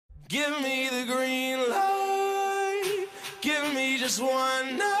Give me the green light. Give me just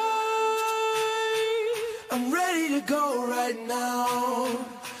one night. I'm ready to go right now.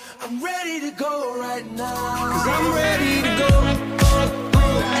 I'm ready to go right now. 'Cause I'm ready to go.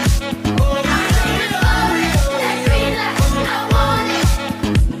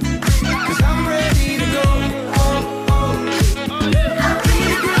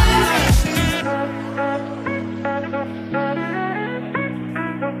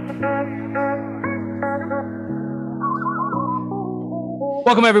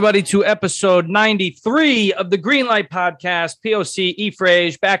 Welcome, everybody, to episode 93 of the Greenlight Podcast. POC,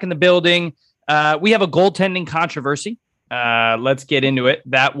 E-Frage, back in the building. We have a goaltending controversy. Let's get into it.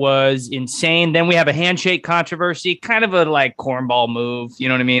 That was insane. Then we have a handshake controversy, kind of a like cornball move. You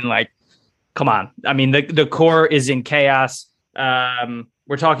know what I mean? Like, come on. I mean, the core is in chaos.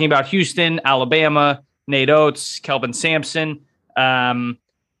 We're talking about Houston, Alabama, Nate Oates, Kelvin Sampson.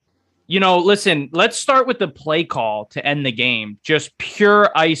 Listen, let's start with the play call to end the game. Just pure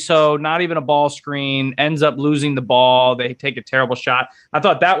ISO, not even a ball screen, ends up losing the ball. They take a terrible shot. I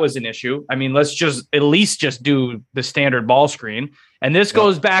thought that was an issue. I mean, let's just at least just do the standard ball screen. And this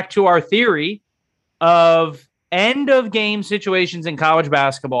goes back to our theory of end of game situations in college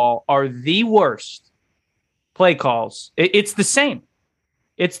basketball are the worst play calls. It's the same.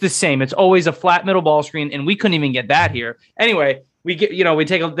 It's the same. It's always a flat middle ball screen, and we couldn't even get that here. Anyway, they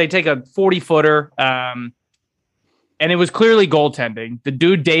take a 40-footer, and it was clearly goaltending. The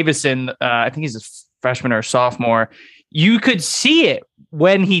dude Davison, I think he's a freshman or a sophomore. You could see it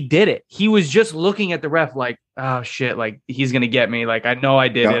when he did it. He was just looking at the ref like, oh shit, like he's gonna get me. Like I know I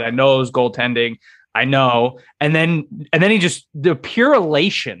did it. I know it was goaltending. I know. And then he just the pure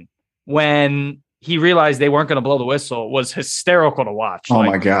elation when he realized they weren't gonna blow the whistle was hysterical to watch. Oh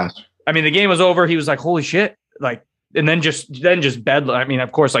my gosh. I mean, the game was over. He was like, holy shit, like. And then just bedlam. I mean,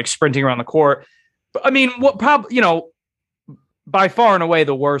 of course, like sprinting around the court. But I mean, what probably, by far and away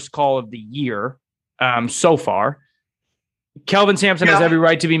the worst call of the year so far. Kelvin Sampson has every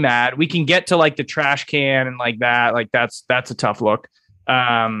right to be mad. We can get to like the trash can and like that. Like that's a tough look.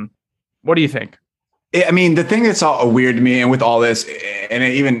 What do you think? I mean, the thing that's all weird to me, and with all this, and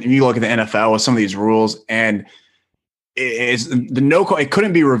even if you look at the NFL with some of these rules, and is the no call. It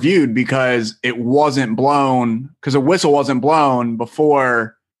couldn't be reviewed because it wasn't blown because a whistle wasn't blown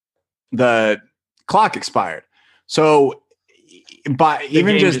before the clock expired. So, but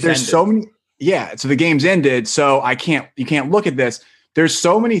even just there's ended. So many. Yeah, so the game's ended. So you can't look at this. There's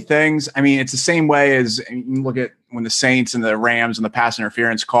so many things. I mean, it's the same way as you look at when the Saints and the Rams and the pass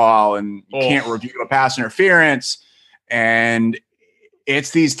interference call, and you can't review a pass interference. And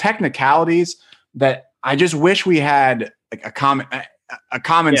it's these technicalities that I just wish we had like a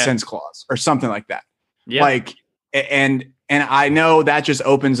common sense clause or something like that. Yeah. Like, and I know that just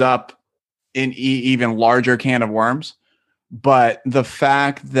opens up an even larger can of worms, but the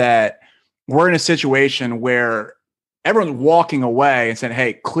fact that we're in a situation where everyone's walking away and saying,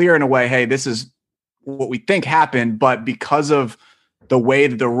 hey, clearing away, hey, this is what we think happened. But because of the way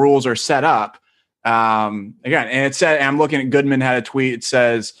that the rules are set up, again, and it said, and I'm looking at Goodman had a tweet. It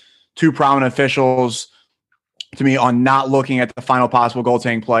says, two prominent officials to me on not looking at the final possible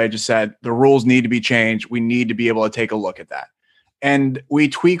goaltending play just said the rules need to be changed. We need to be able to take a look at that. And we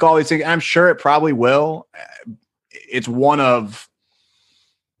tweak all these things. I'm sure it probably will. It's one of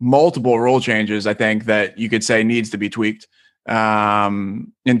multiple rule changes, I think, that you could say needs to be tweaked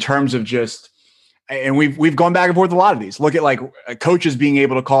in terms of just, and we've gone back and forth with a lot of these. Look at like coaches being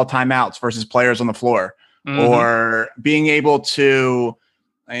able to call timeouts versus players on the floor, or being able to,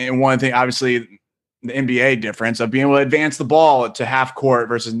 and one thing, obviously, the NBA difference of being able to advance the ball to half court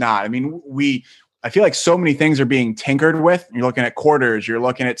versus not. I mean, I feel like so many things are being tinkered with. You're looking at quarters. You're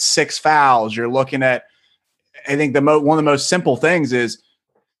looking at 6 fouls. You're looking at, I think one of the most simple things is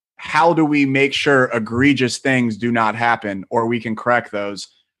how do we make sure egregious things do not happen, or we can correct those.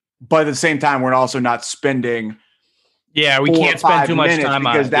 But at the same time, we're also not spending. Yeah, we can't spend too much time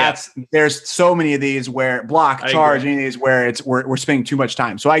on it because there's so many of these where block, charge, any of these where we're spending too much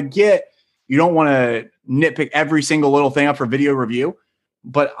time. So I get you don't want to nitpick every single little thing up for video review,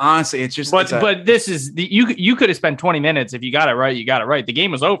 but honestly, it's just. But this is you could have spent 20 minutes if you got it right. You got it right. The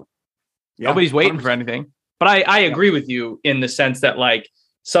game was over. Yeah, nobody's waiting 100%. For anything. But I agree with you in the sense that like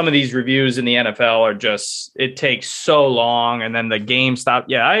some of these reviews in the NFL are just it takes so long, and then the game stopped.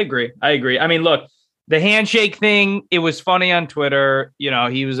 Yeah, I agree. I mean, look. The handshake thing, it was funny on Twitter.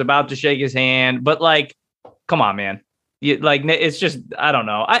 He was about to shake his hand, but like, come on, man. It's just, I don't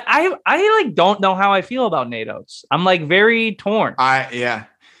know. I don't know how I feel about Nate Oates. I'm like very torn.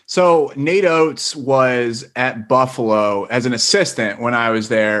 So Nate Oates was at Buffalo as an assistant when I was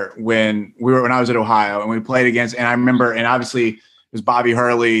there when I was at Ohio and we played against, and I remember, and obviously it was Bobby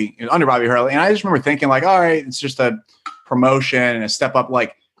Hurley, it was under Bobby Hurley. And I just remember thinking like, all right, it's just a promotion and a step up.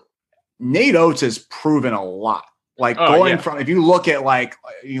 Like Nate Oates has proven a lot. Like from, if you look at like,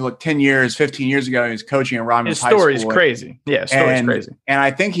 you look 10 years, 15 years ago, he was coaching at Romulus High School. His story's crazy. Yeah. Story's crazy. And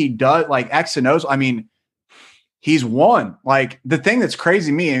I think he does like X and O's. I mean, he's won. Like the thing that's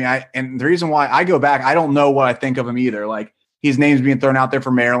crazy to me, and the reason why I go back, I don't know what I think of him either. Like his name's being thrown out there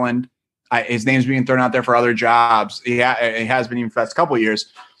for Maryland. His name's being thrown out there for other jobs. It has been even for the last couple of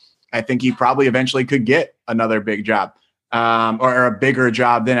years. I think he probably eventually could get another big job or a bigger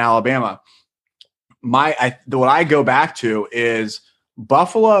job than Alabama. What I go back to is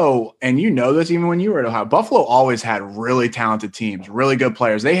Buffalo, and you know this even when you were at Ohio, Buffalo always had really talented teams, really good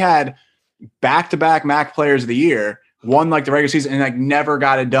players. They had back-to-back MAC players of the year, won like the regular season, and like never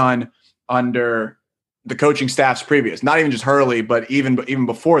got it done under the coaching staffs previous. Not even just Hurley, but even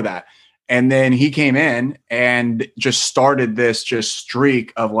before that. And then he came in and just started this just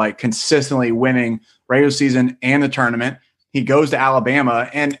streak of like consistently winning regular season and the tournament. He goes to Alabama,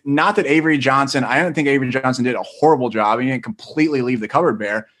 and not that Avery Johnson, I don't think Avery Johnson did a horrible job. He didn't completely leave the cupboard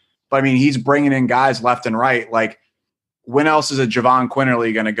bare, but I mean, he's bringing in guys left and right. Like, when else is a Javon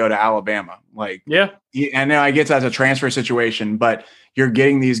Quinterly going to go to Alabama? Like, yeah, I know I get that's a transfer situation, but you're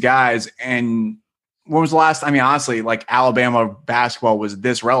getting these guys. And when was the last? I mean, honestly, like Alabama basketball was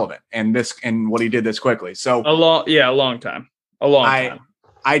this relevant and what he did this quickly. So a long time.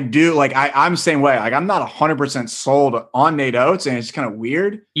 I do like I'm the same way. Like I'm not 100% sold on Nate Oates, and it's kind of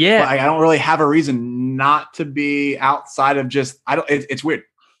weird. Yeah, but I don't really have a reason not to be outside of just it's weird.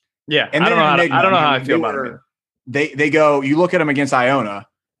 Yeah, and I don't know how I feel about it. They go, you look at them against Iona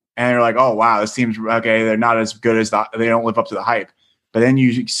and you're like, oh, wow, this team's okay. They're not as good as they don't live up to the hype. But then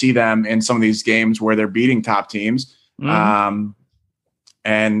you see them in some of these games where they're beating top teams. And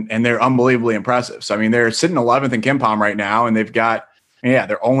they're unbelievably impressive. So, I mean, they're sitting 11th in KenPom right now, and they've got,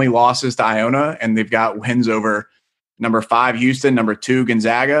 their only losses to Iona, and they've got wins over number 5 Houston, number 2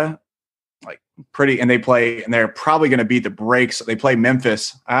 Gonzaga. And they're probably going to beat the brakes. They play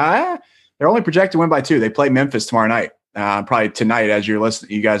Memphis. They're only projected to win by 2. They play Memphis tomorrow night, probably tonight as you're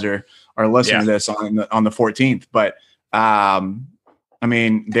listening. You guys are listening to this on the 14th. But I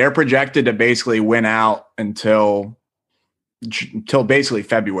mean, they're projected to basically win out until basically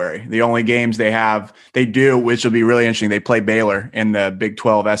February. The only games they do, which will be really interesting. They play Baylor in the Big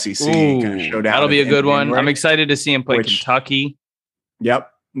 12 SEC kind of showdown. That'll be a good one. I'm excited to see him play Kentucky.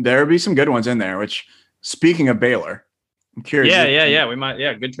 Yep, there'll be some good ones in there. Which, speaking of Baylor. I'm curious. Yeah. We might.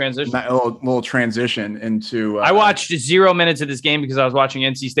 Yeah, good transition. A little transition into. I watched 0 minutes of this game because I was watching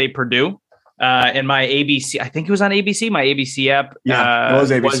NC State Purdue, and my ABC. I think it was on ABC. My ABC app. Yeah, it was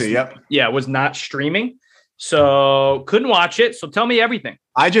ABC. Yep. Was not streaming, so couldn't watch it. So tell me everything.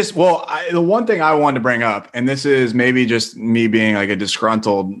 The one thing I wanted to bring up, and this is maybe just me being like a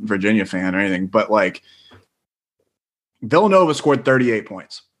disgruntled Virginia fan or anything, but like Villanova scored 38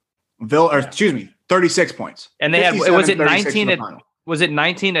 points. 36 points. And they had, was it 19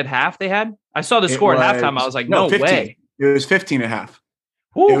 at half they had? I saw the score at halftime. I was like, no 15. way. It was 15 at half.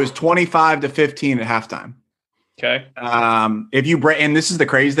 Ooh. It was 25-15 at halftime. Okay. If you break, and this is the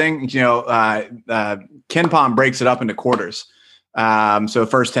crazy thing, KenPom breaks it up into quarters. So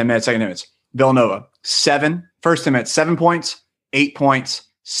first 10 minutes, second 10 minutes. Villanova, first 10 minutes, 7 points, 8 points,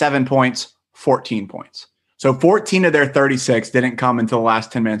 7 points, 14 points. So 14 of their 36 didn't come until the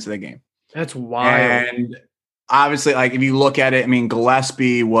last 10 minutes of the game. That's wild. And obviously, like if you look at it, I mean,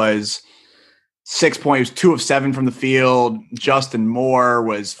 Gillespie was 6 points, 2 of 7 from the field. Justin Moore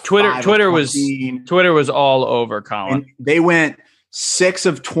was Twitter was all over Colin. And they went 6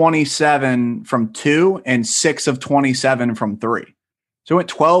 of 27 from 2 and 6 of 27 from 3. So it went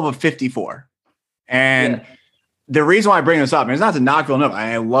 12 of 54. And the reason why I bring this up is not to knock Villanova.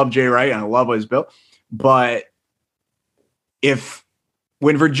 I love Jay Wright and I love what he's built, but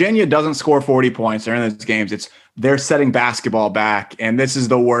when Virginia doesn't score 40 points during those games, they're setting basketball back, and this is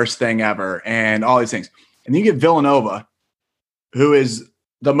the worst thing ever, and all these things. And then you get Villanova, who is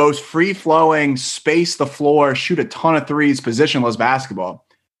the most free-flowing, space the floor, shoot a ton of threes, positionless basketball,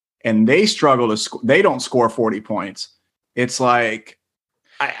 and they struggle to score. They don't score 40 points. It's like,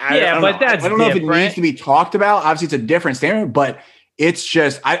 I don't know if it needs to be talked about. Obviously, it's a different standard, but it's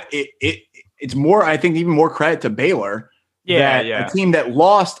just, it's more, I think, even more credit to Baylor. A team that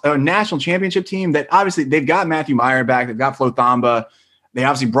lost a national championship team that obviously they've got Matthew Meyer back. They've got Flo Thamba. They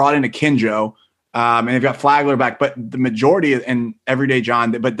obviously brought in a Kinjo and they've got Flagler back. But the majority and Everyday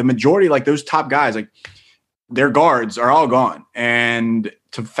John, but the majority, like those top guys, like their guards are all gone. And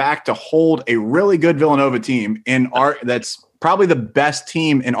to hold a really good Villanova team that's probably the best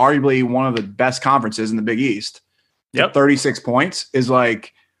team in arguably one of the best conferences in the Big East. Yep. 36 points is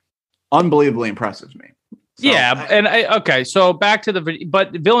like unbelievably impressive to me. So, okay. So back to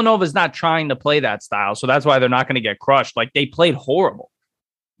but Villanova is not trying to play that style. So that's why they're not going to get crushed. Like they played horrible.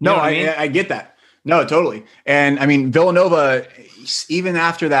 I get that. No, totally. And I mean, Villanova, even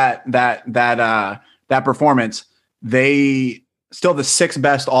after that performance, they still the sixth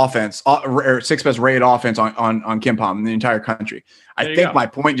best offense or sixth best rated offense on KenPom in the entire country. I think my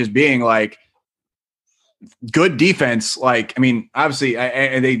point just being like good defense. Like, I mean, obviously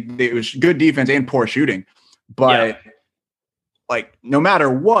it was good defense and poor shooting, but like no matter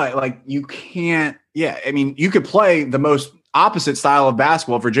what, like you can't, I mean, you could play the most opposite style of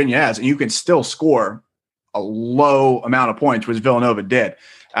basketball Virginia has, and you can still score a low amount of points, which Villanova did.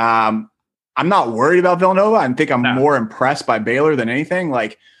 I'm not worried about Villanova. I think I'm more impressed by Baylor than anything.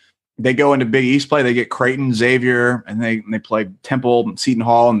 Like they go into Big East play, they get Creighton, Xavier, and they play Temple, Seton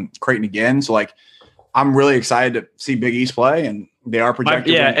Hall, and Creighton again. So like I'm really excited to see Big East play, and they are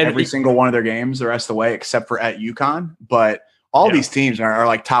projected to win every single one of their games the rest of the way, except for at UConn. But all these teams are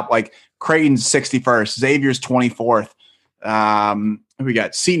like top, like Creighton's 61st, Xavier's 24th. We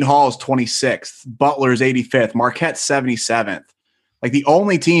got Seton Hall's 26th, Butler's 85th, Marquette's 77th. Like the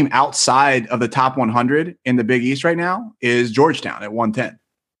only team outside of the top 100 in the Big East right now is Georgetown at 110,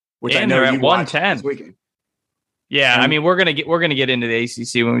 which I know they're you at 110 this weekend. Yeah, I mean we're gonna get into the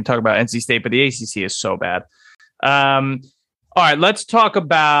ACC when we talk about NC State, but the ACC is so bad. All right, let's talk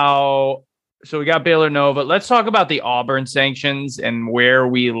about. So we got Baylor Nova. Let's talk about the Auburn sanctions and where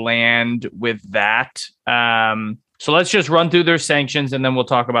we land with that. So let's just run through their sanctions, and then we'll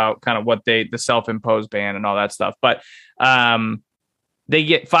talk about kind of what the self-imposed ban and all that stuff. But they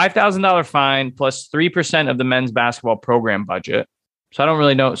get $5,000 fine plus 3% of the men's basketball program budget. So I don't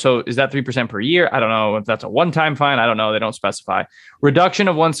really know. So is that 3% per year? I don't know if that's a one-time fine. I don't know. They don't specify. Reduction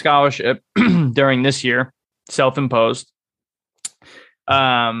of one scholarship during this year, self-imposed.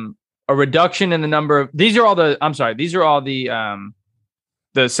 A reduction in the number of these are all the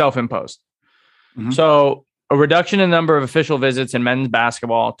self-imposed. Mm-hmm. So a reduction in the number of official visits in men's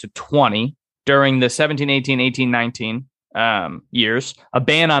basketball to 20 during the 17-18, 18-19 years, a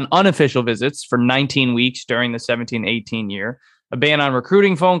ban on unofficial visits for 19 weeks during the 17-18 year, a ban on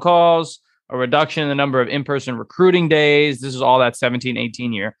recruiting phone calls, a reduction in the number of in-person recruiting days. This is all that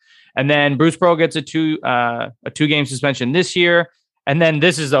 17-18 year. And then Bruce Pearl gets a two-game suspension this year. And then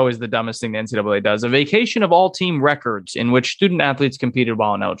this is always the dumbest thing the NCAA does: a vacation of all team records in which student athletes competed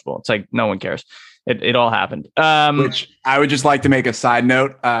while ineligible. It's like no one cares. It all happened. Which I would just like to make a side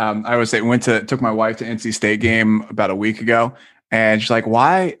note. I would say took my wife to NC State game about a week ago, and she's like,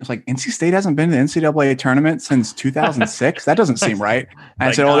 "Why?" It's like NC State hasn't been to the NCAA tournament since 2006. That doesn't seem right. And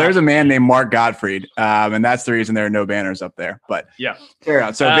I said, "Oh, there's a man named Mark Gottfried, and that's the reason there are no banners up there." But fair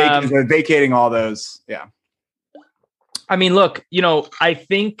enough. So they're vacating all those. Yeah. I mean, look, I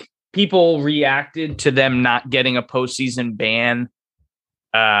think people reacted to them not getting a postseason ban.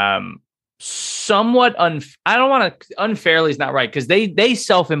 Somewhat I don't want to unfairly is not right, because they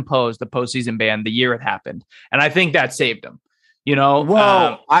self-imposed the postseason ban the year it happened, and I think that saved them.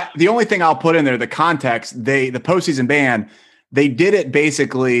 Well, the only thing I'll put in there, the context, the postseason ban, they did it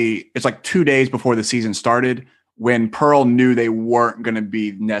basically. It's like 2 days before the season started, when Pearl knew they weren't going to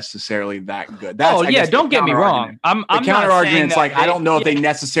be necessarily that good. Don't get me wrong. I'm counter argument. It's like I don't know if they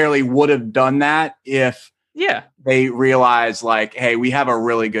necessarily would have done that if they realized like, hey, we have a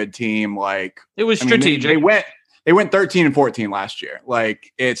really good team. Like it was strategic. They went 13-14 last year.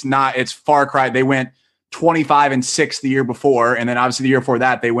 Like it's far cry. They went 25-6 the year before, and then obviously the year before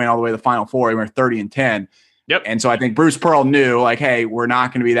that they went all the way to the Final Four. They went 30-10. Yep. And so I think Bruce Pearl knew like, hey, we're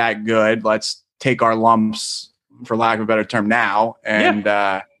not going to be that good. Let's take our lumps, for lack of a better term, now. And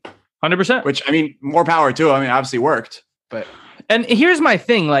 100%. Which, I mean, more power to. I mean, obviously worked, but. And here's my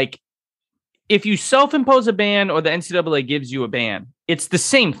thing. Like, if you self-impose a ban or the NCAA gives you a ban, it's the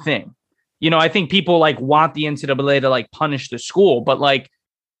same thing. I think people like want the NCAA to like punish the school, but like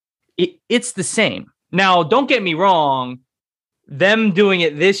it's the same. Now, don't get me wrong. Them doing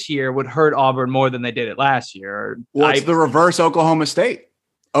it this year would hurt Auburn more than they did it last year. Well, it's the reverse Oklahoma State.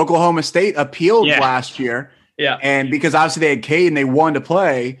 Oklahoma State appealed last year. Yeah. And because obviously they had Cade and they wanted to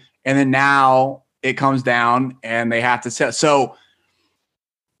play, and then now it comes down and they have to set. So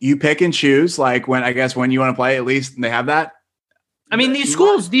you pick and choose, like when you want to play, at least they have that. I mean, these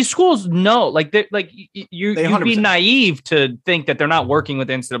schools know, like you'd be naive to think that they're not working with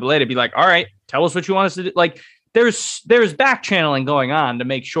NCAA to be like, all right, tell us what you want us to do. Like there's back channeling going on to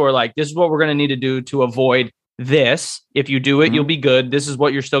make sure like this is what we're going to need to do to avoid this. If you do it, you'll be good. This is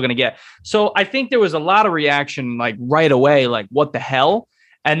what you're still going to get. So I think there was a lot of reaction like right away, like what the hell?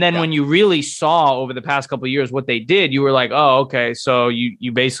 And then when you really saw over the past couple of years what they did, you were like, oh, okay. So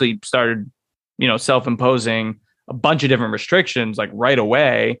you basically started, self-imposing a bunch of different restrictions like right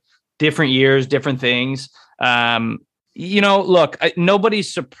away, different years, different things. Look,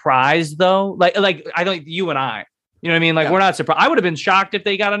 nobody's surprised though. Like I don't, you and I, you know what I mean? Like we're not surprised. I would have been shocked if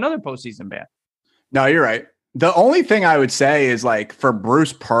they got another postseason ban. No, you're right. The only thing I would say is like for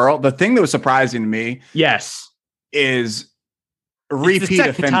Bruce Pearl, the thing that was surprising to me, is repeat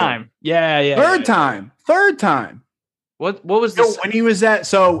offender. Time. Yeah. Third time. What was this? When he was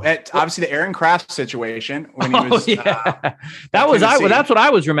at obviously the Aaron Kraft situation when he was that's what I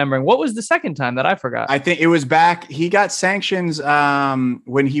was remembering. What was the second time that I forgot? I think it was back. He got sanctions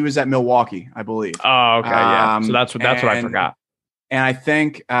when he was at Milwaukee, I believe. Oh, okay, yeah. So that's what I forgot. And I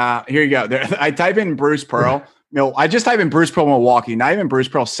think here you go. I type in Bruce Pearl. I just type in Bruce Pearl Milwaukee, not even Bruce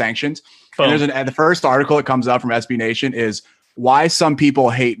Pearl sanctions. Boom. And the first article that comes up from SB Nation is why some people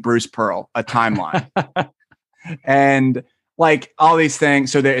hate Bruce Pearl, a timeline. And like all these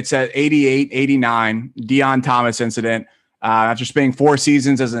things. So it's at 88, 89, Deion Thomas incident. After spending 4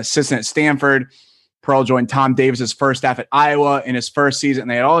 seasons as an assistant at Stanford, Pearl joined Tom Davis's first staff at Iowa in his first season.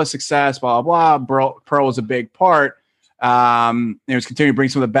 They had all this success, blah, blah, blah. Pearl was a big part. It was continuing to bring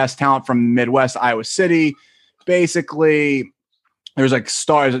some of the best talent from the Midwest, Iowa City. Basically, there was like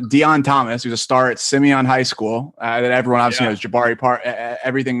stars. Deion Thomas, who's a star at Simeon High School, that everyone obviously knows, Jabari Park,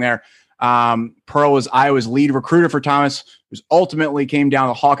 everything there. Pearl was Iowa's lead recruiter for Thomas, who ultimately came down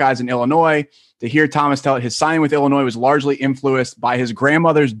to the Hawkeyes in Illinois. To hear Thomas tell it, his signing with Illinois was largely influenced by his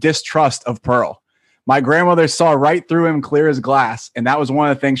grandmother's distrust of Pearl. My grandmother saw right through him clear as glass, and that was one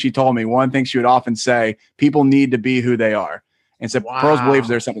of the things she told me. One thing she would often say, people need to be who they are. And so Pearl believes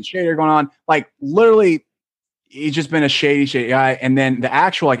there's something shady going on. Like literally, he's just been a shady guy. And then the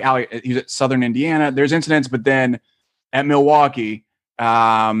actual, he's at Southern Indiana. There's incidents, but then at Milwaukee,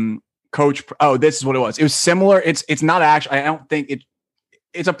 Coach, this is what it was. It was similar. It's not actually, I don't think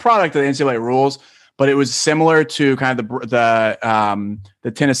it's a product of the NCAA rules, but it was similar to kind of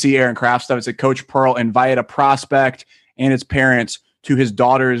the Tennessee Aaron Kraft stuff. It's that Coach Pearl invited a prospect and his parents to his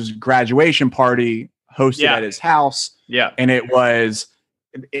daughter's graduation party hosted at his house. Yeah. And it was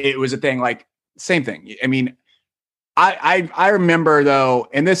a thing, like same thing. I mean, I remember though,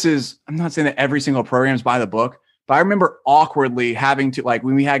 and I'm not saying that every single program is by the book, but I remember awkwardly having to, like,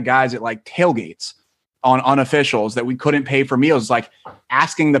 when we had guys at like tailgates on unofficials that we couldn't pay for meals, like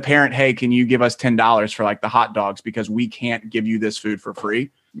asking the parent, hey, can you give us $10 for like the hot dogs because we can't give you this food for free?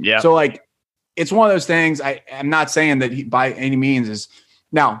 Yeah. So like, it's one of those things. I'm not saying that he by any means is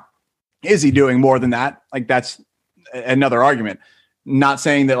he doing more than that? Like that's another argument. Not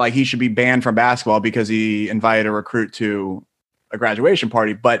saying that like he should be banned from basketball because he invited a recruit to a graduation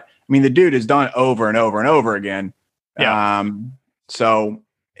party, but I mean, the dude has done it over and over and over again. Yeah. So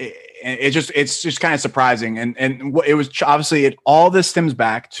it's just kind of surprising. And it was obviously all this stems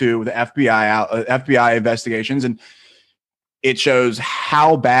back to the FBI investigations, and it shows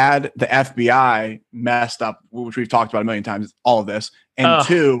how bad the FBI messed up, which we've talked about a million times, all of this. And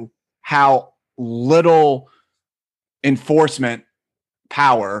two, how little enforcement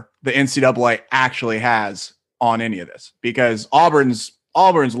power the NCAA actually has on any of this, because Auburn's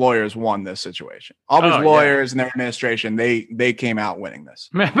lawyers won this situation. Auburn's lawyers and their administration, they came out winning this.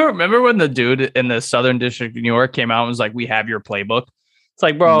 Remember when the dude in the Southern District of New York came out and was like, we have your playbook? It's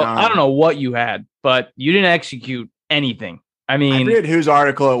like, bro, I don't know what you had, but you didn't execute anything. I mean, I forget whose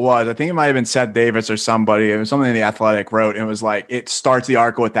article it was. I think it might have been Seth Davis or somebody. It was something The Athletic wrote. And it was like, it starts the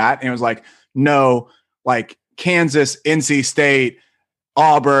article with that. And it was like, no, like Kansas, NC State,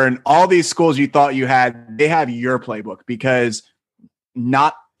 Auburn, all these schools you thought you had, they have your playbook, because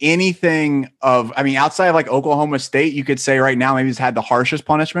not anything outside of like Oklahoma State, you could say right now, maybe has had the harshest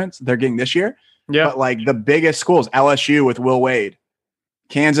punishments they're getting this year. Yeah. But like the biggest schools, LSU with Will Wade,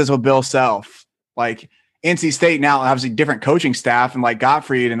 Kansas with Bill Self, like NC State now, obviously different coaching staff and like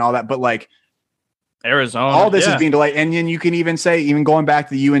Gottfried and all that, but like Arizona, all this is being delayed. And then you can even say, even going back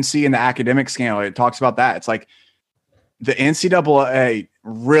to the UNC and the academic scandal, it talks about that. It's like the NCAA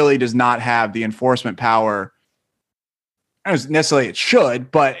really does not have the enforcement power. I don't necessarily it should,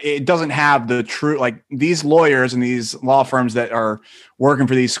 but it doesn't have the true, like these lawyers and these law firms that are working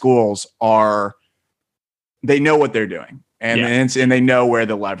for these schools they know what they're doing. And they know where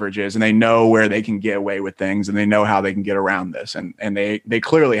the leverage is, and they know where they can get away with things, and they know how they can get around this. And they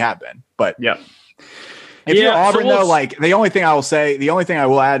clearly have been, but if you're Auburn though, like the only thing I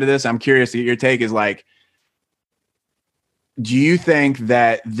will add to this, I'm curious to get your take, is like, do you think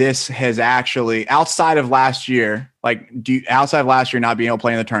that this has actually, outside of last year, outside of last year not being able to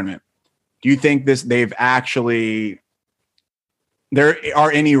play in the tournament, do you think there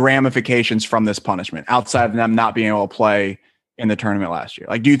are any ramifications from this punishment outside of them not being able to play in the tournament last year?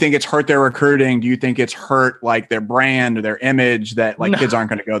 Like, do you think it's hurt their recruiting? Do you think it's hurt like their brand or their image that kids aren't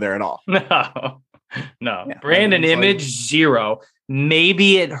going to go there at all? No. Yeah, brand and image, zero.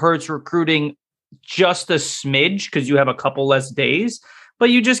 Maybe it hurts recruiting just a smidge because you have a couple less days, but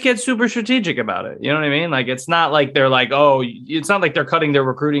you just get super strategic about it. You know what I mean? Like, it's not like they're like, it's not like they're cutting their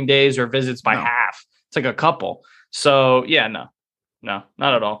recruiting days or visits by half. It's like a couple. So yeah, no, not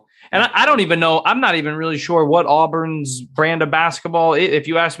at all. And I don't even know. I'm not even really sure what Auburn's brand of basketball. If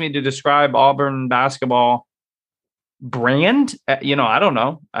you ask me to describe Auburn basketball brand, I don't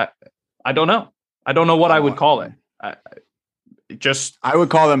know. I don't know. I don't know what I would call it. I would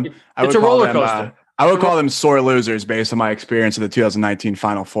call them. It's a roller coaster. I would call them sore losers based on my experience of the 2019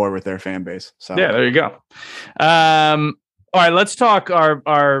 Final Four with their fan base. So yeah, there you go. All right, let's talk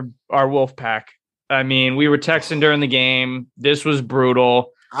our Wolfpack. I mean, we were texting during the game. This was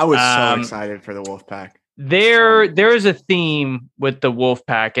brutal. I was so excited for the Wolfpack. There is a theme with the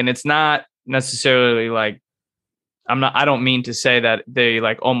Wolfpack, and it's not necessarily like I don't mean to say that they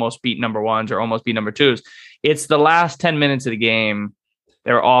like almost beat number ones or almost beat number twos. It's the last 10 minutes of the game,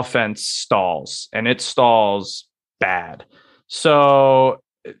 their offense stalls, and it stalls bad. So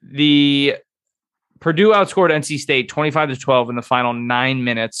the Purdue outscored NC State 25-12 in the final 9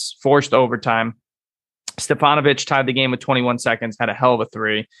 minutes, forced overtime. Stefanovic tied the game with 21 seconds, had a hell of a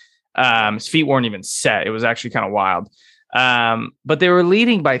three. His feet weren't even set. It was actually kind of wild. But they were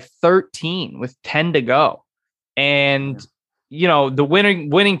leading by 13 with 10 to go. And, the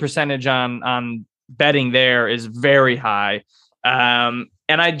winning percentage on betting there is very high. And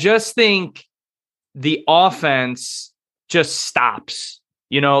I just think the offense just stops.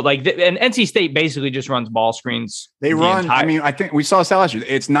 And NC State basically just runs ball screens. I think we saw last year.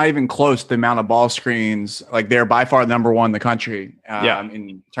 It's not even close to the amount of ball screens. Like, they're by far number one in the country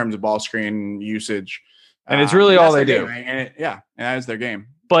in terms of ball screen usage. And it's really all they do. And that is their game.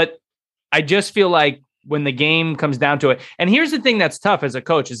 But I just feel like when the game comes down to it, and here's the thing that's tough as a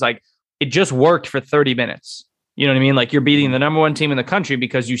coach is like, it just worked for 30 minutes. You know what I mean? Like, you're beating the number one team in the country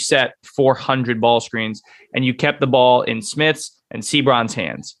because you set 400 ball screens and you kept the ball in Smith's and Sebron's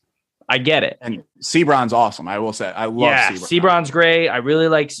hands. I get it. And Sebron's awesome. I will say, I love Sebron. Sebron's great. I really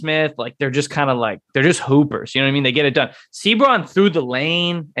like Smith. Like, they're just kind of like, they're just hoopers. You know what I mean? They get it done. Sebron through the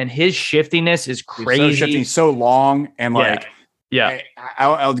lane and his shiftiness is crazy. He's so long and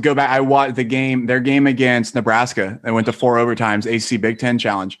I'll go back. I watched their game against Nebraska. They went to 4 overtimes, ACC Big Ten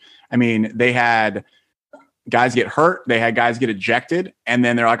Challenge. I mean, they had guys get hurt. They had guys get ejected. And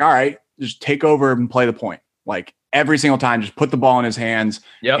then they're like, all right, just take over and play the point. Like, every single time, just put the ball in his hands.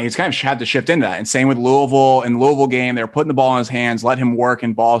 Yep. And he's kind of had to shift into that. And same with Louisville. In the Louisville game, they're putting the ball in his hands, let him work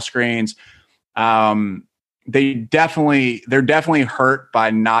in ball screens. They're definitely hurt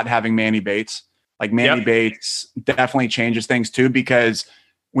by not having Manny Bates. Like, Manny Bates definitely changes things too, because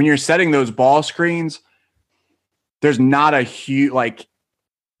when you're setting those ball screens, there's not a huge,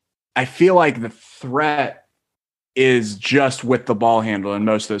 I feel like the threat is just with the ball handle in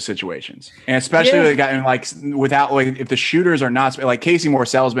most of those situations. And especially with a guy if the shooters are not, like Casey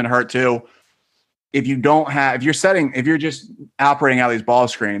Morsell has been hurt too. If you're just operating out these ball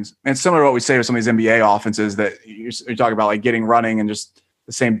screens, and it's similar to what we say with some of these NBA offenses that you're talking about, like getting running and just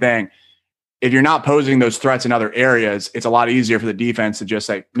the same thing. If you're not posing those threats in other areas, it's a lot easier for the defense to just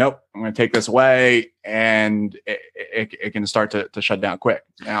say, nope, I'm going to take this away, and it can start to shut down quick.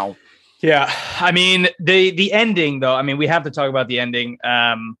 Now, yeah, I mean, the ending, though, I mean, we have to talk about the ending.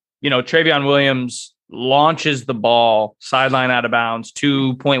 Travion Williams launches the ball sideline out of bounds,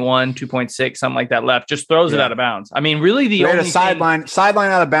 2.1, 2.6, something like that left, just throws it out of bounds. I mean, really the only sideline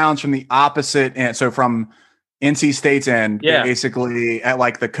out of bounds from the opposite end. So from NC State's end, basically at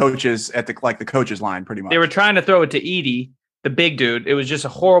the coaches line, pretty much. They were trying to throw it to Edey, the big dude. It was just a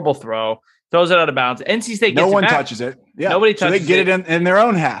horrible throw. Throws it out of bounds. NC State gets no one touches it. Yeah, nobody touches it. So they get it in their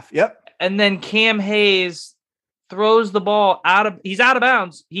own half. Yep. And then Cam Hayes throws the ball he's out of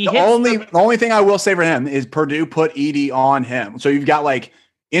bounds. The only thing I will say for him is Purdue put Edey on him. So you've got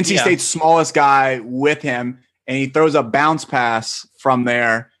NC State's smallest guy with him, and he throws a bounce pass from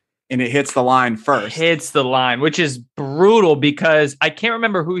there, and it hits the line first. Hits the line, which is brutal because I can't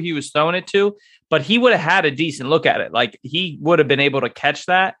remember who he was throwing it to, but he would have had a decent look at it. Like, he would have been able to catch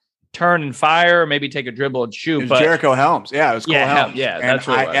that, turn and fire, maybe take a dribble and shoot. But Jericho Helms. Yeah, it was Cole Helms. Yeah, that's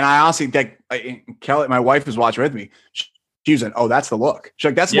what it was. And I honestly think Kelly, my wife was watching with me. She was like, oh, that's the look. She's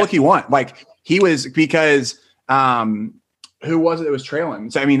like, that's the look you want. Like, he was, because Who was it that was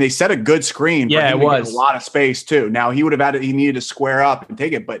trailing? So, I mean, they set a good screen. Yeah, for him it to get was a lot of space too. Now he would have he needed to square up and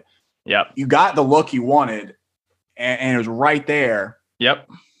take it, but yep, you got the look you wanted, and it was right there. yep.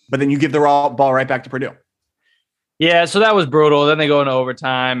 But then you give the ball right back to Purdue. Yeah, so that was brutal. Then they go into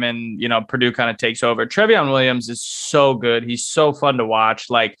overtime, and Purdue kind of takes over. Trevion Williams is so good. He's so fun to watch.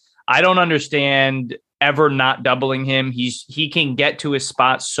 Like, I don't understand ever not doubling him. He can get to his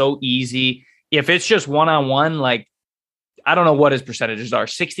spot so easy. If it's just one-on-one, like, I don't know what his percentages are.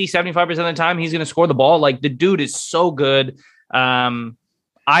 60, 75% of the time he's going to score the ball. Like, the dude is so good.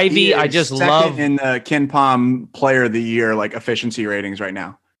 Ivy, I just love in the Ken Pom Player of the Year like efficiency ratings right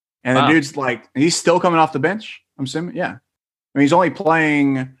now. And the dude's like, he's still coming off the bench. I'm assuming, yeah. I mean, he's only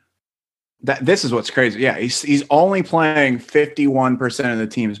playing that. This is what's crazy. Yeah, he's only playing 51% of the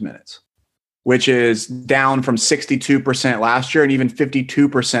team's minutes, which is down from 62% last year and even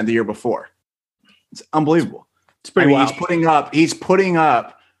 52% the year before. It's unbelievable. It's pretty wild. He's putting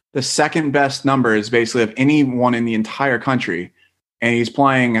up the second best numbers basically of anyone in the entire country, and he's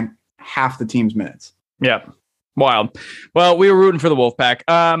playing half the team's minutes. Yeah. Wild. Well, we were rooting for the Wolfpack.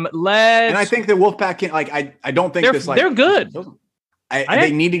 And I think the Wolfpack can I don't think they're good.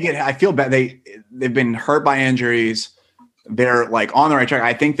 They need to get. I feel bad. They've been hurt by injuries. They're like on the right track.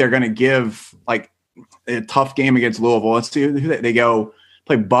 I think they're going to give like a tough game against Louisville. Let's see who they go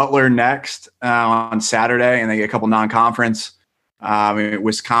play Butler next on Saturday, and they get a couple non-conference.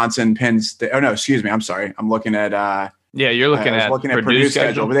 Wisconsin, Penn State. Oh no, excuse me. I'm sorry. I'm looking at. You're looking at Purdue's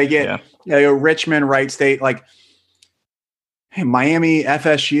schedule, but they get Richmond, Wright State, like Miami,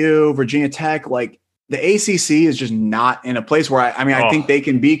 FSU, Virginia Tech. Like the ACC is just not in a place where I think they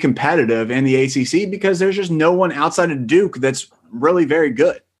can be competitive in the ACC because there's just no one outside of Duke that's really very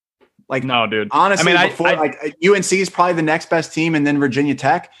good. Like, no, dude. Honestly, UNC is probably the next best team, and then Virginia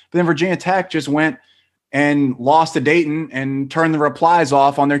Tech. But then Virginia Tech just went and lost to Dayton and turned the replies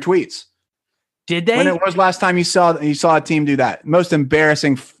off on their tweets. Did they? When it was last time you saw a team do that? Most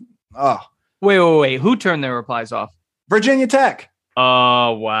embarrassing. Wait. Who turned their replies off? Virginia Tech.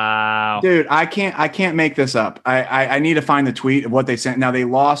 Oh, wow. Dude, I can't make this up. I need to find the tweet of what they sent. Now they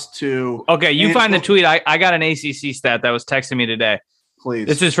lost to. Okay, you find the tweet. I got an ACC stat that was texting me today. Please.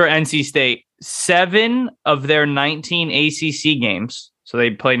 This is for NC State. 7 of their 19 ACC games. So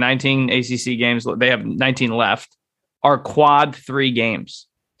they play 19 ACC games. They have 19 left. Are quad 3 games.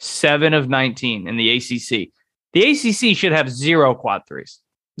 7 of 19 in the ACC. The ACC should have 0 quad 3s.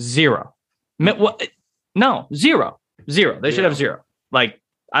 0. No, 0. They should have 0. Like,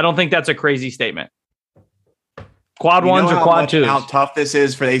 I don't think that's a crazy statement. Quad 1s or quad 2s. How tough this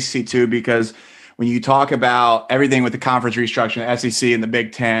is for the ACC too, because when you talk about everything with the conference restructuring, the SEC and the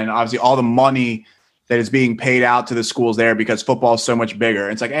Big Ten, obviously all the money that is being paid out to the schools there because football is so much bigger.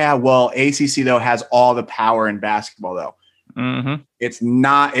 It's like, ACC though has all the power in basketball though. Mm-hmm.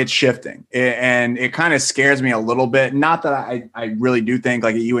 It's shifting. And it kind of scares me a little bit. Not that I really do think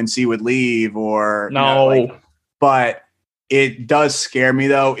like a UNC would leave or no, but it does scare me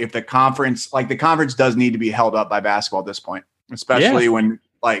though if the conference does need to be held up by basketball at this point, especially when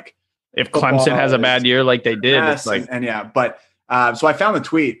like if Clemson has a bad year like they did. Yes, it's like so I found the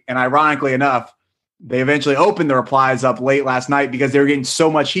tweet, and ironically enough, they eventually opened the replies up late last night because they were getting so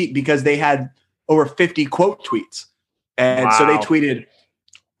much heat because they had over 50 quote tweets. And so they tweeted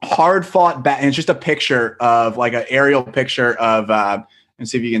hard fought and it's just a picture of like an aerial picture of and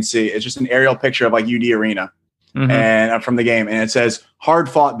see if you can see. It's just an aerial picture of like UD Arena and from the game. And it says hard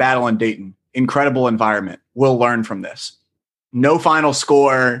fought battle in Dayton. Incredible environment. We'll learn from this. No final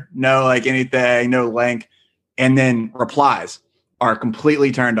score, no like anything, no link. And then replies are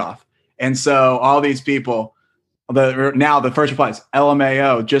completely turned off. And so all these people, the first replies,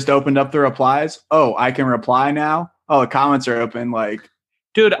 LMAO just opened up the replies. Oh, I can reply now. Oh, the comments are open. Like,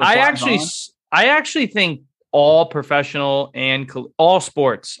 dude, I actually think all professional and all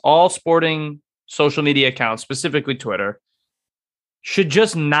sporting social media accounts, specifically Twitter, should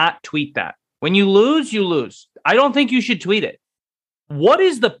just not tweet that. When you lose, you lose. I don't think you should tweet it.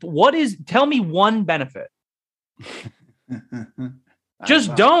 Tell me one benefit.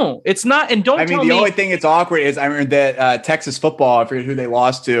 Just don't. It's not, and don't tell me. The only thing that's awkward is I remember that Texas football, I forget who they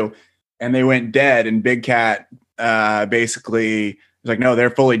lost to, and they went dead, and Big Cat basically was like, no, they're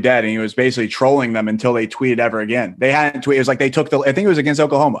fully dead. And he was basically trolling them until they tweeted ever again. They hadn't tweeted. It was like they took I think it was against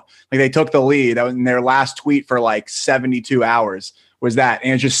Oklahoma. Like they took the lead. That was in their last tweet for like 72 hours was that.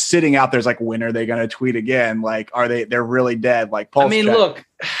 And it's just sitting out there. It's like, when are they going to tweet again? Like, they're really dead? Like, pulse check. Look,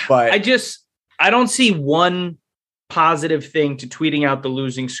 but I don't see one positive thing to tweeting out the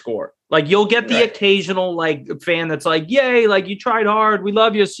losing score. Like you'll get the Right. occasional like fan that's like, yay, like you tried hard. We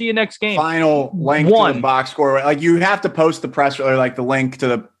love you. See you next game. Final link to One. the box score. Like you have to post the press or like the link to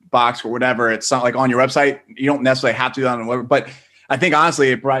the box or whatever. It's not like on your website. You don't necessarily have to do that on whatever. But I think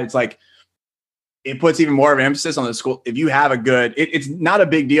honestly, it's like it puts even more of an emphasis on the school. If you have a good, it's not a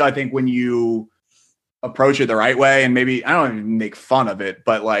big deal. I think when you approach it the right way, and maybe I don't even make fun of it,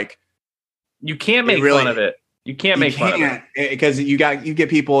 but like You can't make really- fun of it. You can't make fun of it. because you get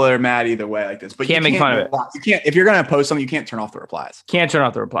people that are mad either way like this. But Can't make fun of it. You can't if you're gonna post something, you can't turn off the replies. Can't turn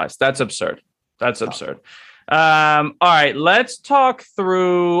off the replies. That's absurd. That's absurd. All right, let's talk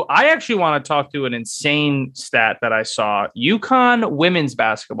through. I actually want to talk through an insane stat that I saw. UConn women's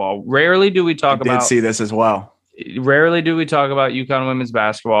basketball. Rarely do we talk I did about. see this as well. Rarely do we talk about UConn women's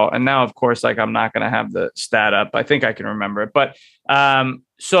basketball. And now, of course, like I'm not going to have the stat up. I think I can remember it. But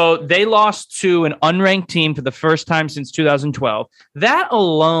so they lost to an unranked team for the first time since 2012. That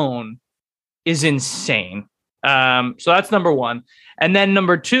alone is insane. So that's number one. And then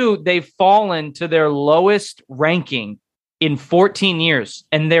number two, they've fallen to their lowest ranking in 14 years.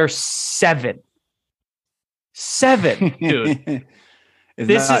 And they're 7. 7, dude.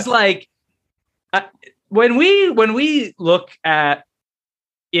 This is like when we look at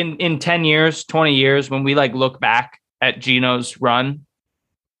in 10 years, 20 years, when we like look back at Gino's run,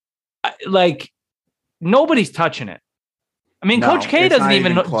 like nobody's touching it. I mean, No, Coach K it's doesn't not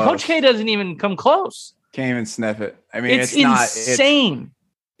even even close. Coach K doesn't even come close. Can't even sniff it. I mean, It's not insane.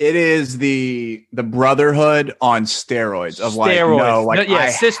 it is the brotherhood on steroids of like Steroids. no, like No, yeah, I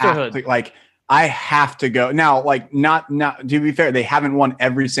have sisterhood. to, like I have to go now. Like not to be fair, they haven't won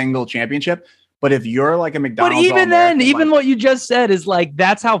every single championship. But if you're like a But McDonald's, even then, All-American, even like, what you just said is like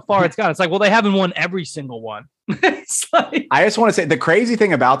that's how far it's gone. It's like, well, they haven't won every single one. It's like I just want to say the crazy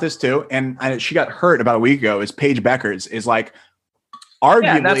thing about this too, and she got hurt about a week ago. Is Paige Beckers is like arguably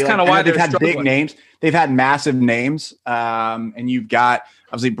Yeah, and that's kinda why they've they're had big struggling. names. They've had massive names, and you've got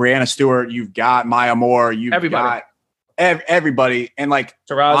obviously Brianna Stewart, you've got Maya Moore, you've Everybody. got everybody, and like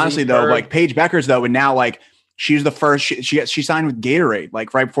Tarazi, honestly though, Bird. like Paige Beckers though, and now like she's the first she signed with Gatorade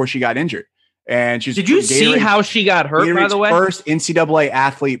like right before she got injured, and she's Did you see how she got hurt? By Gatorade's the way, first NCAA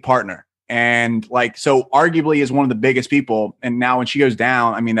athlete partner. And like, so arguably is one of the biggest people. And now when she goes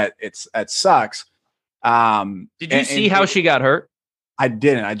down, I mean, that sucks. did you see how she got hurt? I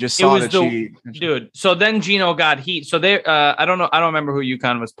didn't. I just saw was that the- she, Dude, so then Gino got heat. So they I don't know. I don't remember who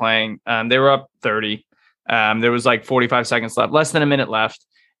UConn was playing. They were up 30. There was like 45 seconds left, less than a minute left.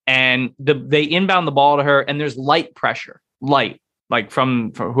 And they inbound the ball to her, and there's light pressure, like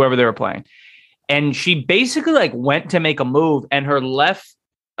from whoever they were playing. And she basically like went to make a move, and her left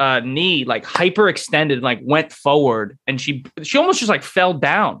knee like hyperextended and like went forward, and she almost just like fell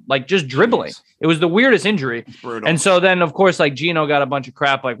down, like just dribbling. Jeez. It was the weirdest injury. it's brutal. And so then, of course, like Gino got a bunch of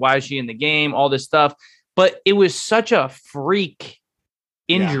crap, like, why is she in the game? All this stuff. But it was such a freak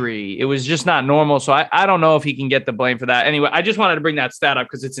injury. It was just not normal. So I don't know if he can get the blame for that. Anyway, I just wanted to bring that stat up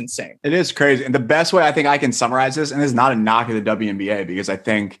because it's insane. It is crazy. And the best way I think I can summarize this, and this is not a knock at the WNBA, because I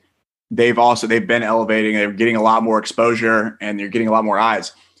think they've been elevating, they're getting a lot more exposure, and they're getting a lot more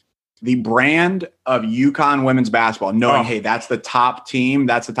eyes. The brand of UConn women's basketball, knowing, hey, that's the top team,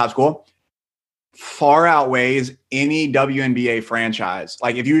 that's the top school, far outweighs any WNBA franchise.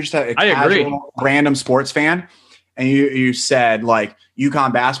 Like if you just had a I agree. casual, random sports fan, and you said like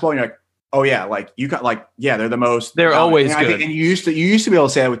UConn basketball, and you're like, oh yeah, like UConn, like yeah, they're the most. They're always and I think- good. and you used to be able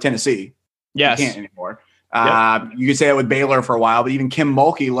to say that with Tennessee. Yes. You can't anymore. Yep. You could say that with Baylor for a while, but even Kim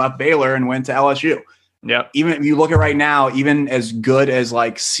Mulkey left Baylor and went to LSU. Yep. Even if you look at right now, even as good as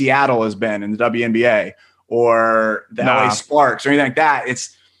like Seattle has been in the WNBA or the LA Sparks or anything like that,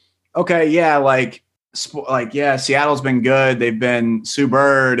 it's okay. Yeah. Like yeah, Seattle's been good. They've been Sue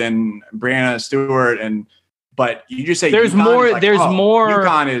Bird and Brianna Stewart. But you just say There's UConn, more- it's like, there's more-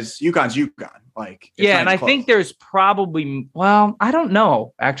 UConn's UConn. Like, it's Yeah, not and I even close. think there's probably, well, I don't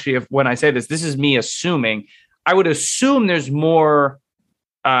know. Actually, if when I say this is me assuming. I would assume there's more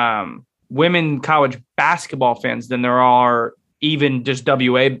women college basketball fans than there are even just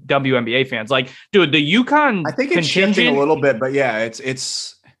WNBA fans. Like, dude, the UConn I think it's shifting a little bit, but yeah, it's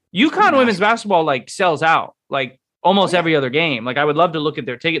UConn women's basketball like sells out like almost every other game. Like, I would love to look at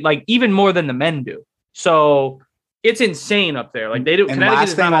their ticket, like even more than the men do. So it's insane up there. Like they do. And Connecticut last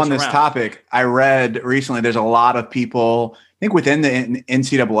is thing not on messing this around. topic, I read recently there's a lot of people, I think within the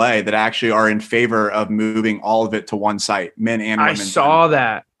NCAA, that actually are in favor of moving all of it to one site, men and I women. saw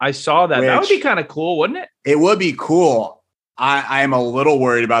that. That would be kind of cool, wouldn't it? It would be cool. I am a little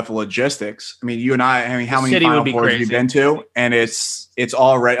worried about the logistics. I mean, you and I mean, how The many city Final would be Fours have you crazy. been to? And it's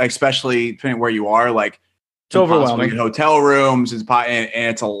already, especially depending where you are, like It's overwhelming. Hotel rooms and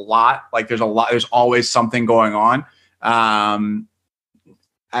it's a lot. Like there's always something going on.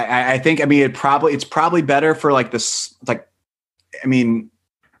 I think, I mean, it's probably better for like this, like, I mean,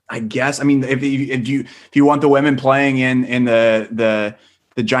 I guess, I mean, if you want the women playing in the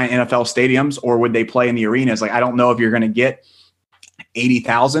giant NFL stadiums, or would they play in the arenas? Like, I don't know if you're going to get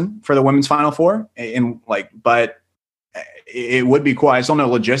 80,000 for the women's Final Four, but it would be cool. I just don't know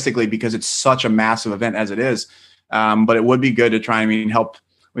logistically because it's such a massive event as it is. But it would be good to try and help,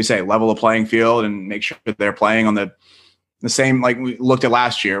 level the playing field and make sure that they're playing on the same, like we looked at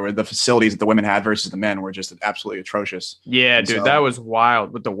last year where the facilities that the women had versus the men were just absolutely atrocious. Yeah, and dude, so, that was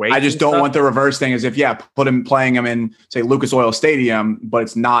wild with the weight. I just don't want the reverse thing as if, playing them in, say, Lucas Oil Stadium, but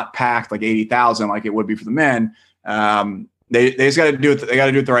it's not packed like 80,000 like it would be for the men. They just got to do it. They got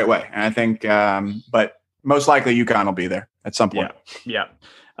to do it the right way. And I think, but most likely UConn will be there at some point. Yeah.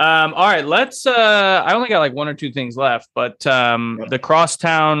 All right, let's, I only got like one or two things left, but the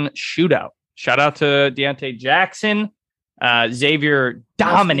Crosstown shootout. Shout out to Deontay Jackson. Xavier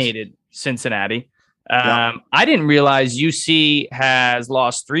dominated Cincinnati. I didn't realize UC has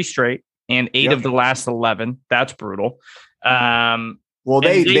lost 3 straight and 8 of the last 11. That's brutal. Well,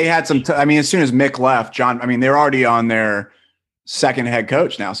 they had some, as soon as Mick left, they're already on their second head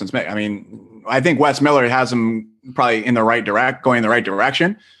coach now since Mick. I think Wes Miller has them probably going in the right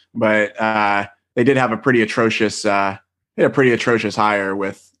direction, but they did have a pretty atrocious hire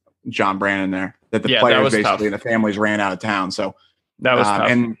with John Brandon there, that the players basically and the families ran out of town. So that was tough.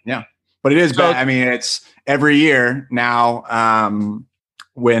 And but it is bad. It's every year now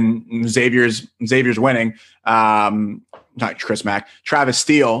when Xavier's winning, not Chris Mack, Travis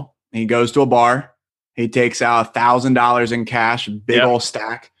Steele, he goes to a bar, he takes out $1,000 in cash, big old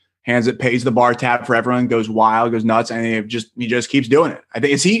stack, hands it, pays the bar tab for everyone, goes wild, goes nuts, and he just keeps doing it. I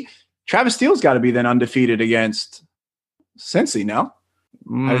think Travis Steele's got to be then undefeated against Cincy, no?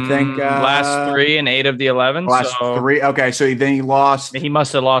 I think last 3 and 8 of the 11. Last 3. Okay, so then he lost. He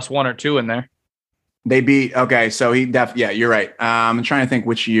must have lost 1 or 2 in there. They beat. Okay, so he you're right. I'm trying to think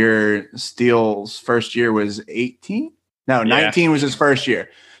which year Steele's first year was. 18. No, 19 was his first year.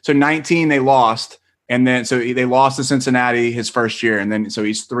 So 19 they lost, and then so they lost to Cincinnati his first year, and then so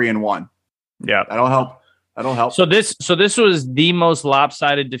he's 3-1. Yeah, that'll help. So this was the most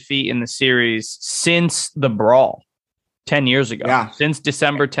lopsided defeat in the series since the brawl 10 years ago, since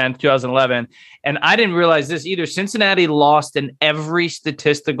December 10th, 2011. And I didn't realize this either. Cincinnati lost in every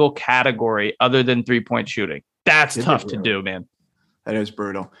statistical category other than 3-point shooting. That's tough to do, man. That is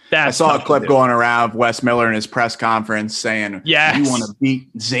brutal. I saw a clip going around of Wes Miller in his press conference saying, "You want to beat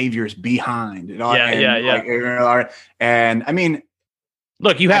Xavier's behind." And I mean,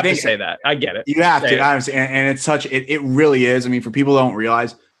 look, you have to say that. I get it. You have to, honestly, and it's it really is. I mean, for people who don't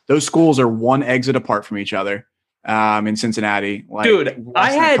realize, those schools are one exit apart from each other. In Cincinnati, dude,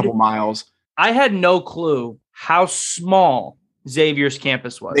 I had a couple miles. I had no clue how small Xavier's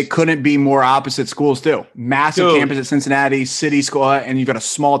campus was. They couldn't be more opposite schools too. Massive campus at Cincinnati, city school, and you've got a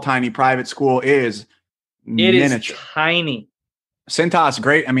small, tiny private school. It is tiny. Cintas,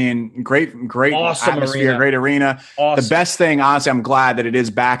 great. I mean, great awesome atmosphere, arena. great arena. Awesome. The best thing, honestly, I'm glad that it is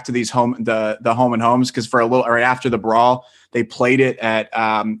back to these home and homes, because for a little right after the brawl, they played it at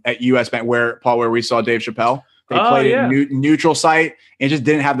US Bank where we saw Dave Chappelle. They played it neutral site and just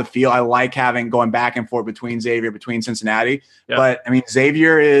didn't have the feel. I like going back and forth between Cincinnati. Yep. But I mean,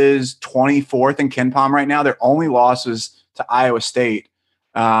 Xavier is 24th in KenPom right now. Their only losses to Iowa State.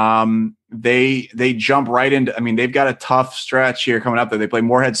 They jump right into. I mean, they've got a tough stretch here coming up. There, they play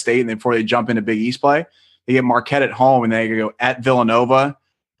Morehead State, and before they jump into Big East play, they get Marquette at home, and they go at Villanova,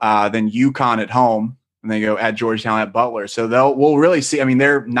 then UConn at home, and they go at Georgetown at Butler. So we'll really see. I mean,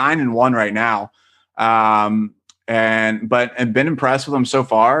 they're 9-1 right now. But I've been impressed with them so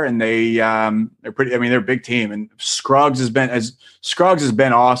far, and they're pretty. I mean, they're a big team, and Scruggs has been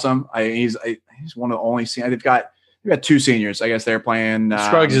awesome. He's one of the only seniors. They've got 2 seniors. I guess they're playing.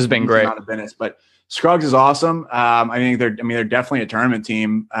 Scruggs has been great. But Scruggs is awesome. I think they're definitely a tournament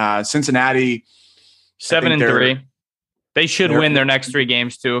team. Cincinnati 7-3. They should win their next 3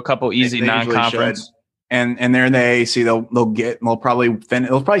 games too. A couple easy non-conference. And they're in the AAC. They'll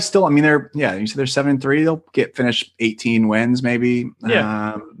probably still. I mean, you said they're 7-3. They'll finish 18 wins maybe.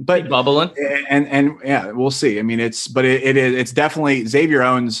 Yeah, but bubbling. And we'll see. I mean, it's definitely Xavier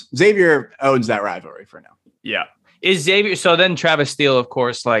owns that rivalry for now. Yeah, is Xavier. So then Travis Steele, of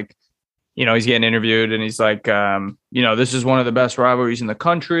course, he's getting interviewed and he's like, this is one of the best rivalries in the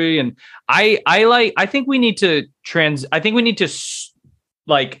country. And I think we need to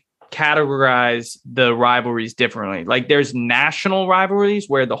categorize the rivalries differently. Like there's national rivalries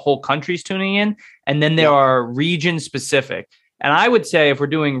where the whole country's tuning in, and then there are region specific. And I would say if we're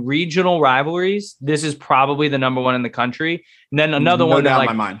doing regional rivalries, this is probably the number one in the country. And then another one that, like,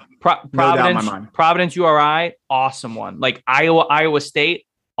 my mind. Providence URI, awesome one. Like Iowa State,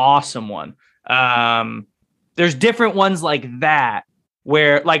 awesome one. There's different ones like that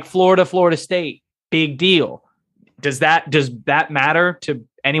where, like, Florida State, big deal. Does that matter to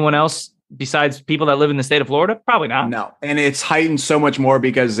anyone else besides people that live in the state of Florida? Probably not. No. And it's heightened so much more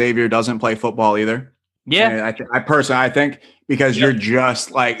because Xavier doesn't play football either. Yeah. And I think because you're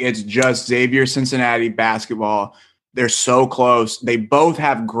just like, it's just Xavier, Cincinnati basketball. They're so close. They both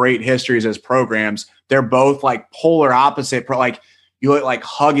have great histories as programs. They're both like polar opposite. Like, you look like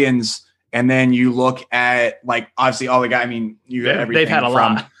Huggins, and then you look at, like, obviously all the guys. I mean, you got everything. They've had a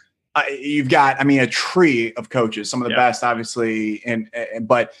lot. You've got, I mean, a tree of coaches, some of the best, obviously.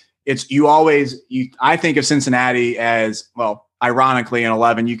 But I think of Cincinnati as, well, ironically, in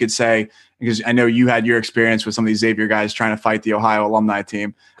 11, you could say, because I know you had your experience with some of these Xavier guys trying to fight the Ohio alumni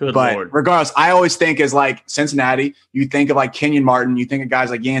team. Good but Lord. Regardless, I always think as, like, Cincinnati, you think of like Kenyon Martin, you think of guys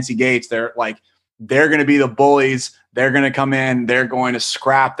like Yancey Gates. They're going to be the bullies. They're going to come in. They're going to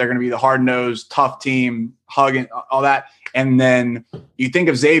scrap. They're going to be the hard-nosed, tough team, hugging, all that. And then you think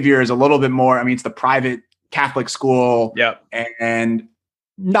of Xavier as a little bit more, I mean, it's the private Catholic school. Yep. And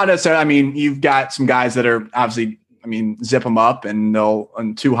not necessarily, I mean, you've got some guys that are obviously, I mean, zip them up, and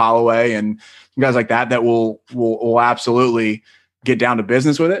two Holloway and guys like that will absolutely get down to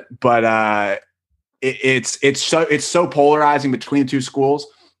business with it. But it's so polarizing between the two schools.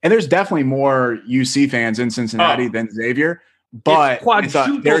 And there's definitely more UC fans in Cincinnati than Xavier, but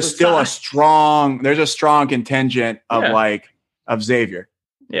there's still a strong contingent of Xavier.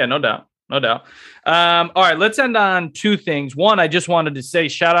 Yeah, no doubt. All right, let's end on two things. One, I just wanted to say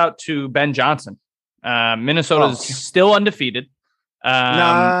shout out to Ben Johnson. Minnesota's still undefeated.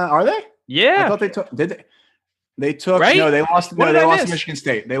 Are they? Yeah. I thought they took. Did they? They took. Right? No, they lost. No, they lost to Michigan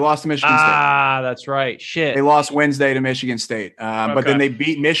State. They lost to Michigan State. That's right. Shit. They lost Wednesday to Michigan State. But then they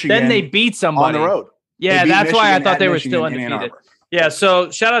beat Michigan. Then they beat somebody on the road. Yeah, that's why I thought they were still undefeated. Yeah. So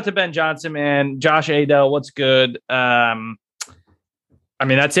shout out to Ben Johnson, man. Josh Adel, what's good? I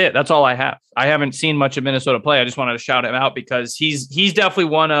mean, that's it. That's all I have. I haven't seen much of Minnesota play. I just wanted to shout him out because he's definitely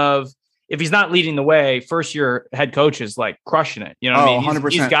one of, if he's not leading the way, first year head coach is like crushing it. You know what I mean?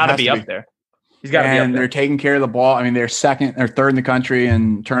 100%. He's got to be up there. He's got to be up there. They're taking care of the ball. I mean, they're third in the country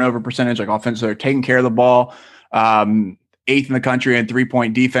in turnover percentage, like offense. So they're taking care of the ball. 8th in the country in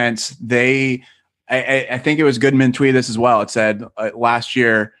 3-point defense. I think it was Goodman tweeted this as well. It said last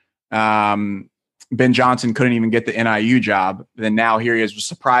year, Ben Johnson couldn't even get the NIU job. Then now here he is, a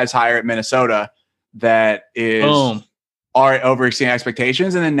surprise hire at Minnesota that is already overexceeding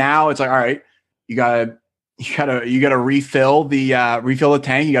expectations. And then now it's like, all right, you gotta refill the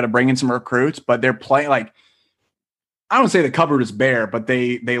tank. You got to bring in some recruits, but they're playing like, I don't say the cupboard is bare, but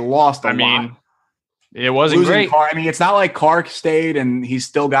they lost a lot. It wasn't losing great. Carr, I mean, it's not like Carr stayed and he's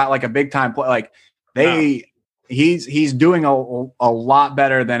still got like a big time play. Like he's doing a lot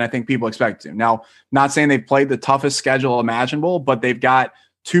better than I think people expect to. Now, not saying they've played the toughest schedule imaginable, but they've got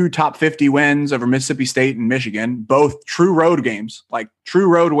 2 top 50 wins over Mississippi State and Michigan, both true road games, like true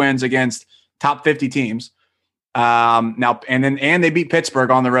road wins against top 50 teams. Now, and they beat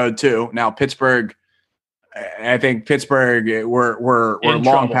Pittsburgh on the road too. Now, Pittsburgh, I think Pittsburgh we're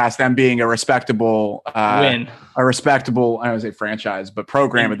long past them being a respectable win, a respectable, I don't want to say franchise, but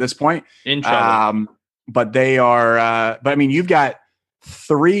program at this point. In trouble. But they are. But I mean, you've got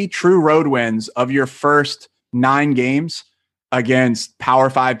 3 true road wins of your first 9 games against Power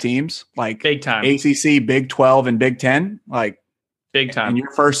 5 teams, like big time ACC, Big 12, and Big 10, like big time. In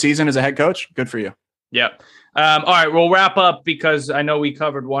your first season as a head coach, good for you. Yep. All right, we'll wrap up because I know we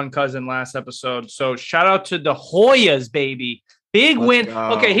covered one cousin last episode. So shout out to the Hoyas, baby. Big win.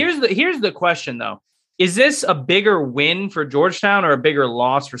 Go. Okay, here's the question though. Is this a bigger win for Georgetown or a bigger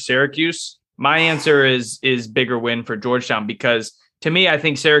loss for Syracuse? My answer is bigger win for Georgetown because to me, I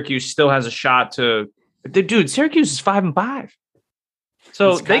think Syracuse still has a shot to. Dude, Syracuse is 5-5.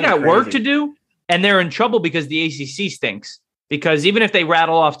 So they got work to do, and they're in trouble because the ACC stinks. Because even if they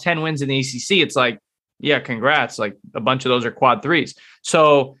rattle off 10 wins in the ACC, it's like, yeah, congrats. Like a bunch of those are quad 3s.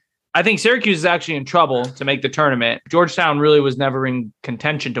 So I think Syracuse is actually in trouble to make the tournament. Georgetown really was never in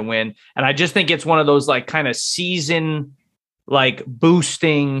contention to win. And I just think it's one of those like kind of season like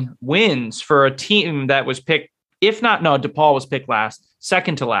boosting wins for a team that was picked. If not, no, DePaul was picked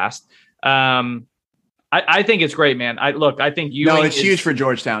second to last. I think it's great, man. I think it's huge for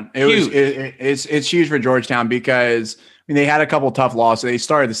Georgetown. It's huge for Georgetown because I mean, they had a couple tough losses. They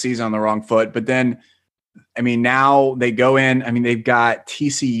started the season on the wrong foot, but then I mean, now they go in. I mean, they've got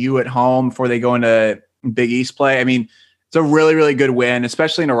TCU at home before they go into Big East play. I mean, it's a really, really good win,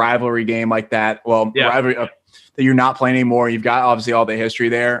 especially in a rivalry game like that. Well, rivalry that you're not playing anymore. You've got obviously all the history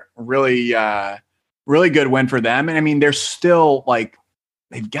there. Really, really good win for them. And I mean, they're still like,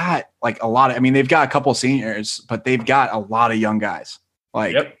 they've got like a lot of, I mean, they've got a couple of seniors, but they've got a lot of young guys.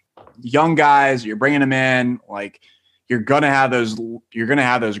 Like young guys, you're bringing them in, like you're going to have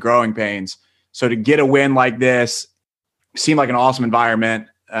those growing pains. So to get a win like this seemed like an awesome environment.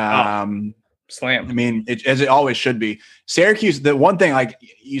 Slam. I mean, as it always should be. Syracuse, the one thing, like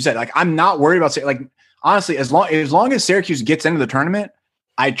you said, like I'm not worried about, like honestly, as long as Syracuse gets into the tournament,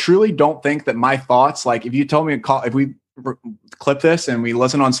 I truly don't think that my thoughts, like if you told me if we clip this and we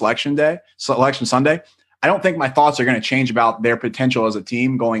listen on selection Sunday, I don't think my thoughts are going to change about their potential as a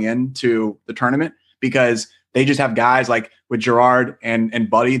team going into the tournament, because they just have guys like with Gerard and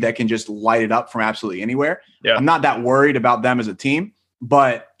Buddy that can just light it up from absolutely anywhere. Yeah. I'm not that worried about them as a team.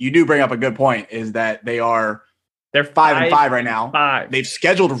 But you do bring up a good point, is that they're 5-5 right now. They've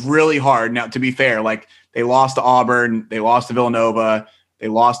scheduled really hard. Now, to be fair, like they lost to Auburn, they lost to Villanova, they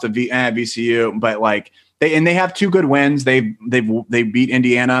lost to VCU, but like they have 2 good wins. They beat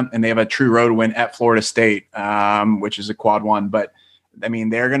Indiana, and they have a true road win at Florida State, which is a quad one. But I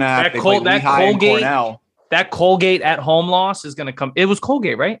mean, they're gonna have that Colgate at home loss is gonna come. It was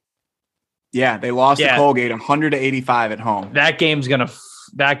Colgate, right? Yeah, they lost to Colgate 100-85 at home. That game's gonna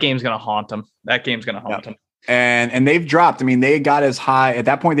haunt them. That game's gonna haunt them. And they've dropped. I mean, they got as high at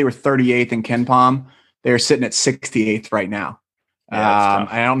that point. They were 38th in KenPom. They're sitting at 68th right now. Yeah,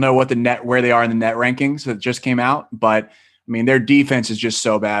 I don't know where they are in the net rankings that just came out, but I mean, their defense is just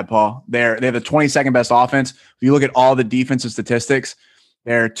so bad, Paul. They have the 22nd best offense. If you look at all the defensive statistics,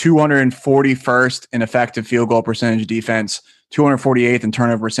 they're 241st in effective field goal percentage defense, 248th in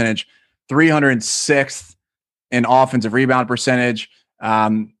turnover percentage, 306th in offensive rebound percentage,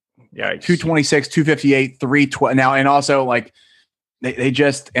 226, 258, 312. Now, and also like they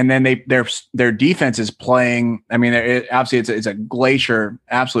just, and then their defense is playing. I mean, obviously it's a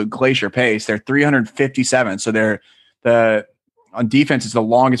absolute glacier pace. They're 357. So on defense, it's the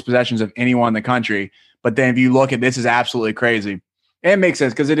longest possessions of anyone in the country. But then if you look at this, is absolutely crazy. And it makes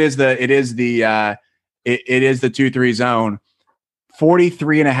sense because it is the 2-3 zone.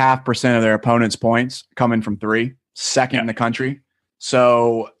 43.5% of their opponent's points coming from 3, second in the country.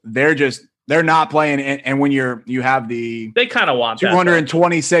 So they're not playing. And when you have they kind of want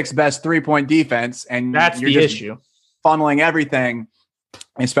 226 best 3-point defense, and that's the issue, funneling everything,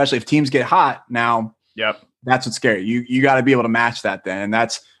 especially if teams get hot now. Yep. That's what's scary. You got to be able to match that then. And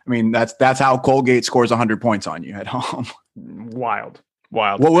that's how Colgate scores 100 points on you at home. Wild.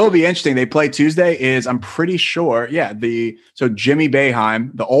 What will be interesting, they play Tuesday, is I'm pretty sure, so Jimmy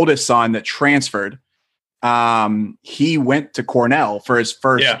Boeheim, the oldest son that transferred, he went to Cornell for his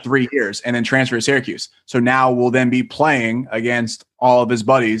first 3 years and then transferred to Syracuse. So now we'll then be playing against all of his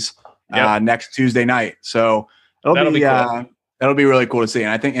buddies next Tuesday night. So that'll be cool. That'll be really cool to see. And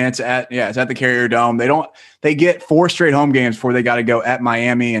I think it's at the Carrier Dome. They get 4 straight home games before they got to go at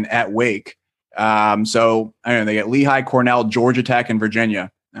Miami and at Wake. So I don't know, they get Lehigh, Cornell, Georgia Tech, and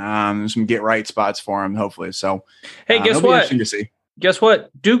Virginia. There's some get right spots for them, hopefully. So, hey, guess what? Interesting to see. Guess what?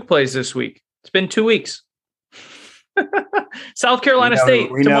 Duke plays this week. It's been 2 weeks. South Carolina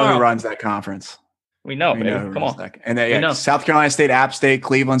State. We know who runs that conference. We know, baby. Come on. And then South Carolina State, App State,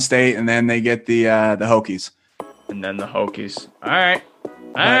 Cleveland State, and then they get the Hokies. And then the Hokies. All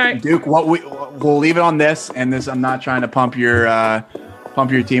right. Duke, we'll leave it on this. And this, I'm not trying to pump your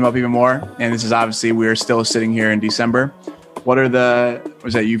team up even more. And this is obviously, we're still sitting here in December. What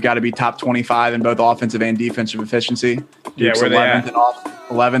are you've got to be top 25 in both offensive and defensive efficiency. Duke's where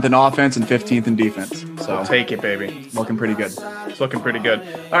 11th in offense and 15th in defense. So we'll take it, baby. Looking pretty good. It's looking pretty good.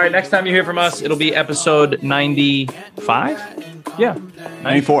 All right, next time you hear from us, it'll be episode 95. Yeah.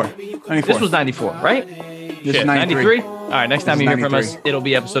 94. This was 94, right? This is 93. All right, next time you hear from us, it'll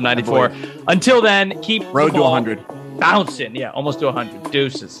be episode 94. Until then, keep road to 100. Bouncing, almost to 100.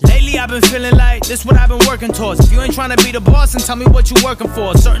 Deuces. Lately I've been feeling like this what I've been working towards. If you ain't trying to be the boss, then tell me what you working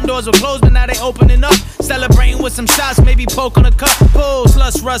for. Certain doors were closed, but now they opening up. Celebrating with some shots, maybe poke on a cup. Pulls,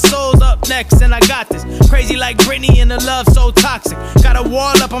 lust, rust, souls up next, and I got this. Crazy like Britney and the love so toxic. Got a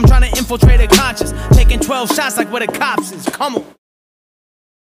wall up, I'm trying to infiltrate a conscience. Taking 12 shots like where the cops is. Come on.